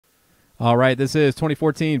All right, this is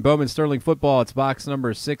 2014 Bowman Sterling Football. It's box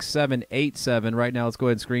number 6787. Right now, let's go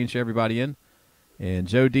ahead and screen share everybody in. And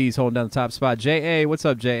Joe D's holding down the top spot. J.A., what's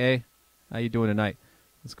up, J.A.? How you doing tonight?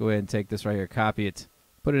 Let's go ahead and take this right here, copy it,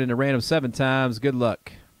 put it into random 7 times. Good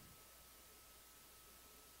luck.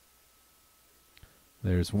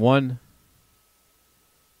 There's 1,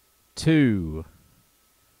 2.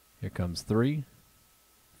 Here comes 3,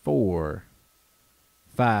 4,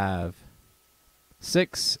 5,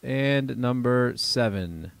 6, and number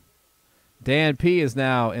 7. Dan P is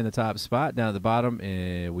now in the top spot. Down at the bottom,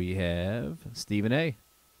 and we have Stephen A.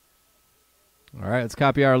 All right, let's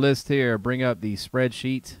copy our list here. Bring up the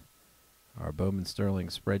spreadsheet, our Bowman Sterling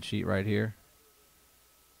spreadsheet right here.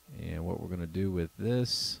 And what we're going to do with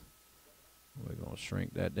this, we're going to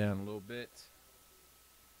shrink that down a little bit.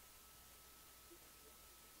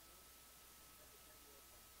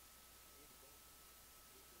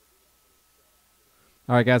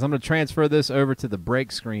 All right, guys, I'm going to transfer this over to the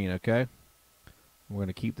break screen, okay? We're going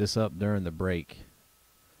to keep this up during the break.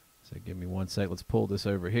 So give me 1 sec. Let's pull this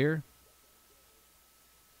over here.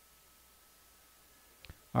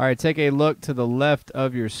 All right, take a look to the left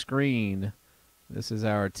of your screen. This is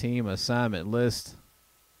our team assignment list.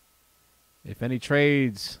 If any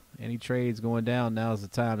trades going down, now's the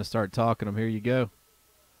time to start talking them. Here you go.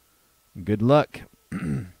 Good luck.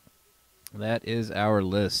 That is our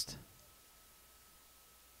list.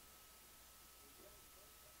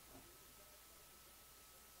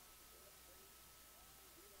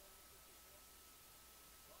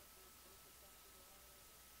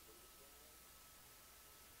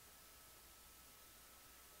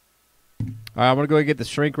 All right, I'm going to go ahead and get the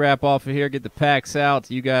shrink wrap off of here, get the packs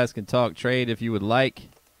out. You guys can talk trade if you would like.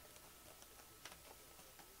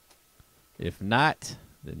 If not,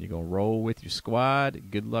 then you're going to roll with your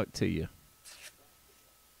squad. Good luck to you.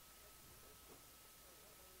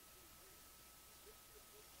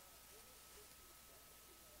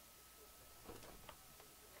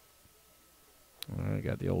 All right,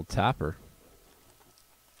 got the old topper.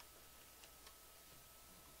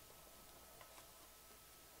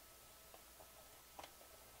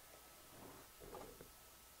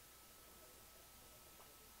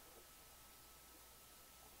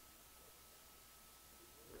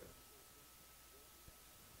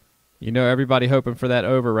 You know, everybody hoping for that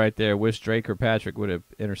over right there. Wish Drake or Patrick would have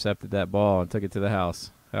intercepted that ball and took it to the house.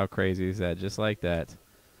 How crazy is that? Just like that.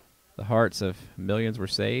 The hearts of millions were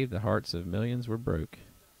saved. The hearts of millions were broke.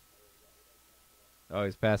 Oh,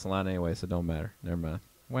 he's passing the line anyway, so it don't matter. Never mind.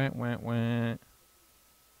 Wah, wah, wah.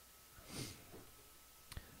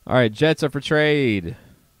 All right, Jets are for trade.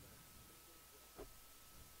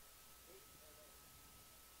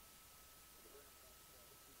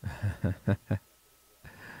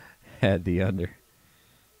 Had the under.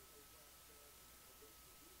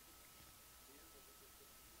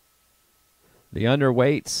 The under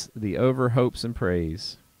waits, the over hopes and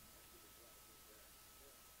prays.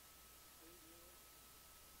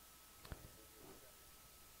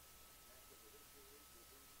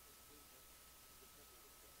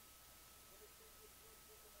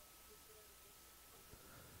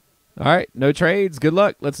 All right, no trades. Good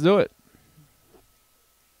luck. Let's do it.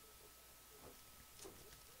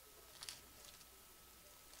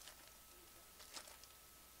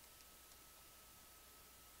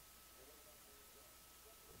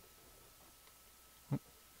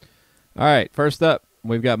 All right, first up,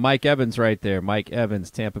 we've got Mike Evans right there. Mike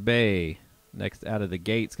Evans, Tampa Bay. Next out of the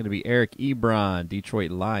gate is going to be Eric Ebron,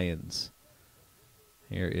 Detroit Lions.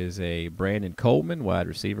 Here is a Brandon Coleman, wide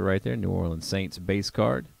receiver right there, New Orleans Saints base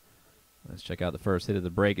card. Let's check out the first hit of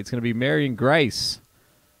the break. It's going to be Marion Grice,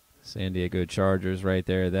 San Diego Chargers right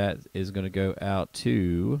there. That is going to go out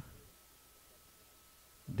to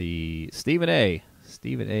the Stephen A.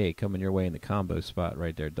 Stephen A. coming your way in the combo spot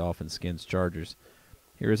right there, Dolphins, Skins, Chargers.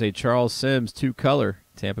 Here is a Charles Sims, 2-color,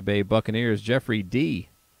 Tampa Bay Buccaneers, Jeffrey D.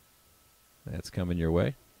 That's coming your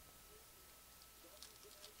way.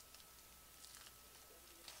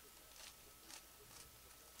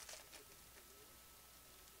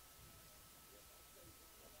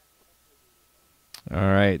 All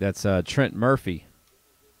right, that's Trent Murphy,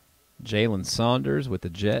 Jalen Saunders with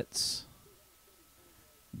the Jets,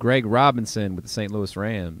 Greg Robinson with the St. Louis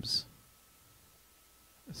Rams.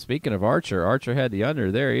 Speaking of Archer, Archer had the under.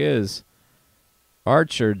 There he is.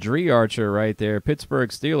 Archer, Dree Archer right there. Pittsburgh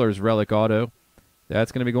Steelers relic auto.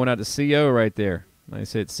 That's going to be going out to CO right there.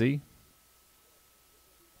 Nice hit, C.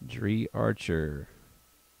 Dree Archer.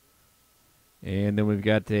 And then we've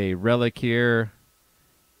got a relic here.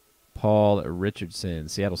 Paul Richardson,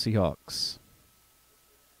 Seattle Seahawks.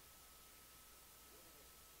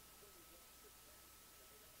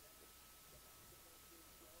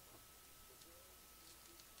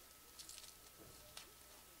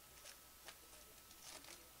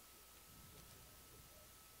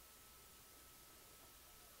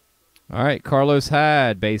 All right, Carlos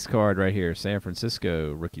Hyde, base card right here. San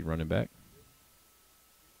Francisco, rookie running back.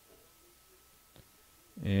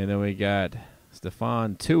 And then we got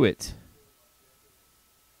Stephon Tuitt,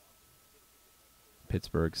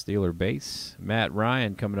 Pittsburgh Steeler base. Matt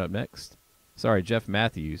Ryan coming up next. Sorry, Jeff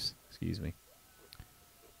Matthews. Excuse me.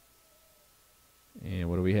 And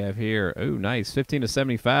what do we have here? Oh, nice.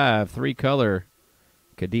 15/75, three-color.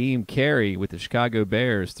 Kadeem Carey with the Chicago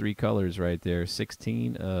Bears. Three colors right there.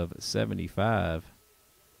 16/75.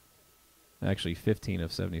 Actually,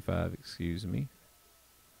 15/75, excuse me.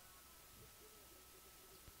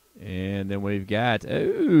 And then we've got,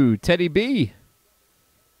 oh, Teddy B.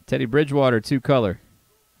 Teddy Bridgewater, two-color.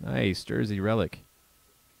 Nice, jersey relic.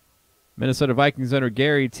 Minnesota Vikings owner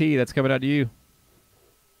Gary T. That's coming out to you.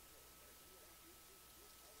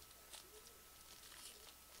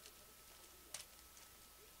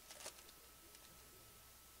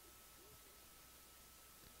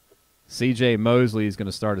 C.J. Mosley is going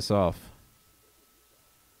to start us off.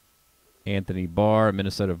 Anthony Barr,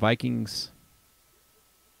 Minnesota Vikings.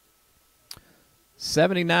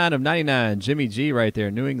 79/99, Jimmy G right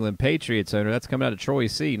there, New England Patriots owner. That's coming out of Troy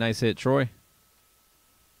C. Nice hit, Troy.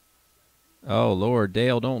 Oh, Lord,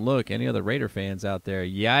 Dale, don't look. Any other Raider fans out there?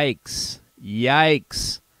 Yikes.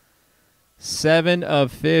 Yikes.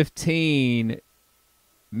 7/15,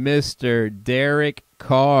 Mr. Derek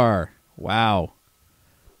Carr. Wow.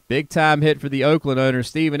 Big-time hit for the Oakland owner,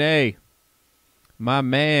 Stephen A. My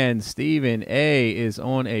man, Stephen A. is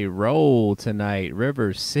on a roll tonight.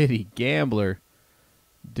 River City Gambler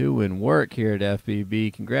doing work here at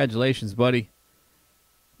FBB. Congratulations, buddy.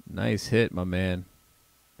 Nice hit, my man.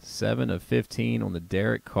 7/15 on the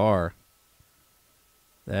Derek Carr.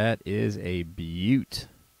 That is a beaut.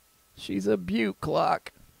 She's a beaut,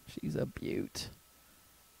 Clock. She's a beaut.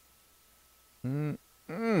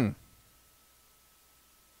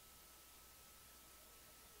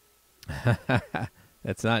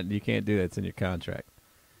 That's not, you can't do that. It's in your contract.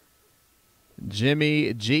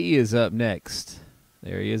 Jimmy G is up next.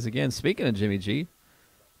 There he is again. Speaking of Jimmy G,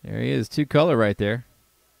 there he is. Two-color right there.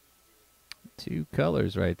 Two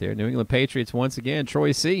colors right there. New England Patriots once again.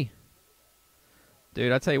 Troy C.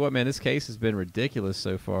 Dude, I tell you what, man, this case has been ridiculous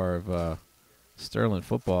so far of Sterling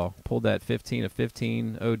football. Pulled that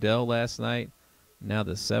 15/15 Odell last night. Now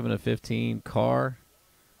the 7/15 Carr.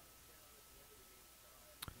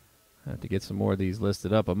 I have to get some more of these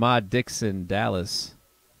listed up. Ahmad Dixon, Dallas.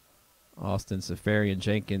 Austin Safarian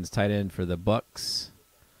Jenkins, tight end for the Bucks.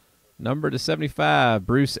 Number /75,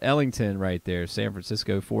 Bruce Ellington right there, San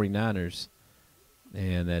Francisco 49ers.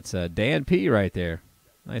 And that's Dan P right there.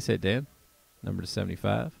 Nice hit, Dan. Number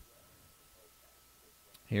 /75.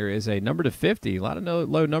 Here is a number /50. A lot of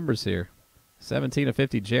low numbers here.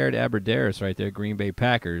 17/50, Jared Abbrederis right there, Green Bay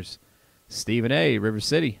Packers. Stephen A., River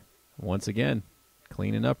City, once again.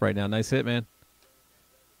 Cleaning up right now. Nice hit, man.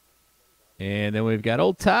 And then we've got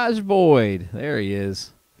old Taj Boyd. There he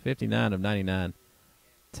is. 59/99.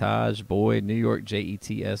 Taj Boyd, New York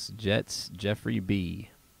Jets, Jeffrey B.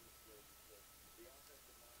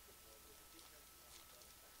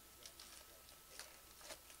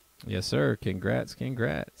 Yes, sir. Congrats,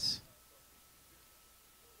 congrats.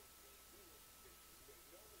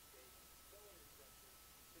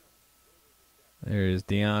 There is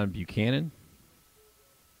Deion Buchanan.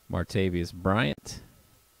 Martavius Bryant.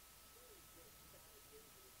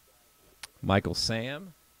 Michael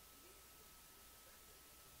Sam.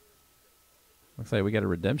 Looks like we got a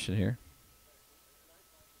redemption here.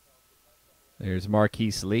 There's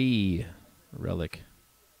Marquise Lee. Relic.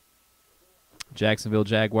 Jacksonville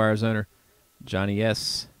Jaguars owner Johnny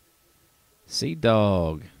S.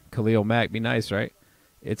 Sea-Dog. Khalil Mack. Be nice, right?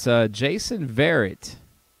 It's Jason Verrett.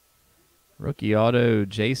 Rookie auto,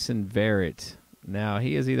 Jason Verrett. Now,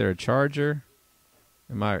 he is either a Charger.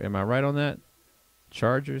 Am I right on that?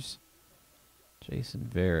 Chargers. Jason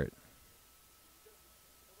Verrett.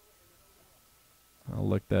 I'll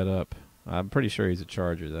look that up. I'm pretty sure he's a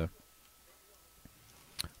Charger, though.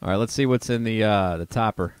 All right, let's see what's in the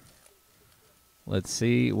topper. Let's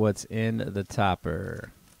see what's in the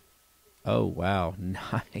topper. Oh, wow.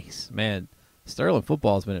 Nice. Man, Sterling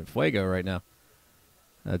football has been at fuego right now.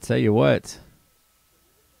 I tell you what.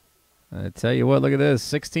 Look at this.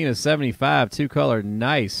 16/75, two-color.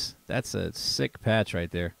 Nice. That's a sick patch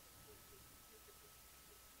right there.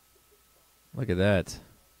 Look at that.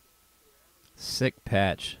 Sick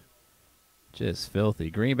patch. Just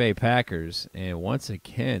filthy. Green Bay Packers. And once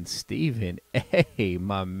again, Stephen A.,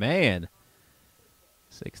 my man.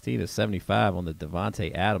 16/75 on the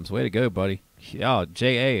Devontae Adams. Way to go, buddy. Oh,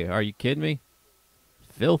 J.A., are you kidding me?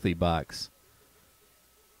 Filthy box.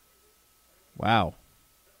 Wow.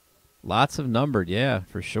 Lots of numbered, yeah,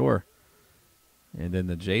 for sure. And then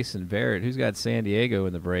the Jason Barrett. Who's got San Diego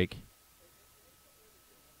in the break?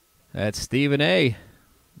 That's Stephen A.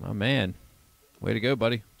 My man. Way to go,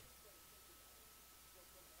 buddy.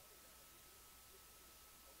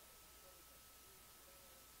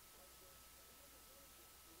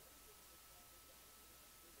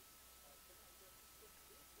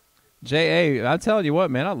 J.A., I'm telling you what,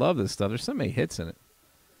 man, I love this stuff. There's so many hits in it.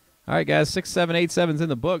 All right, guys, 6, 7, 8, 7's in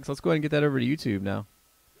the books. Let's go ahead and get that over to YouTube now.